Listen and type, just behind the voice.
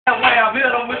wham,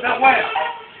 hit him with the wham.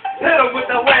 Hit him with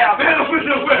the wham, hit him with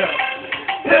the wham.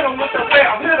 Hit him with the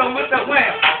wham, hit him with the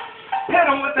wham. Hit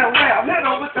him with the wham, hit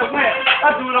him with the wham. I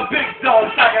do the big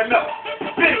dog stacking up.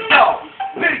 Big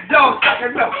dog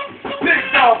stacking up. Big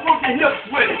dog, working hips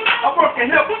with it. I'm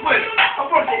working hips with it. I'm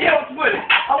working hips with it.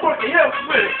 I'm working hips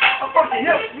with it. I'm working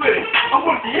hips with it. I'm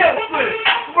working hips with it.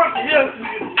 I'm working hips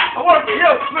with it. I'm working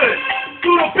hips with it.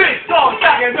 Do the big dog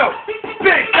stacking up.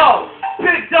 Big dog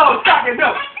stacking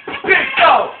up. Big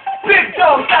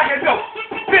dog stacking up.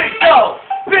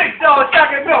 Big dog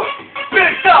stacking up.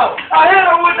 Big dog. I hit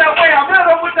him with that wham, hit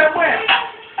him with that wham.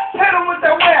 Hit him with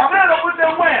that wham, hit him with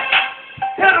that wham.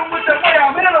 Hit him with that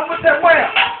wham, hit him with that wham.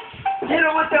 Hit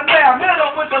him with that wham, hit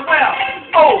him with that wham.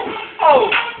 Oh,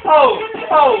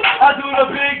 I do the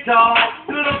big dog,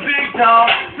 do the big dog,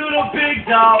 do the big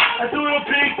dog, I do the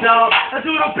big dog, I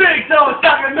do the big dog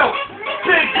stacking up.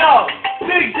 Big dog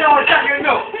stacking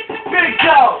up. Big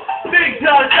dog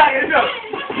stacking up.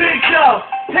 Big dog,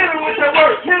 hit him with that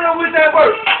work, hit him with that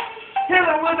work. Hit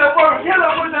him with that work, hit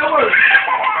him with that work.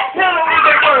 Hit him with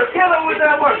that work, hit him with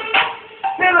that work.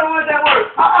 Hit him with that work.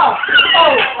 Oh,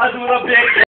 I do the big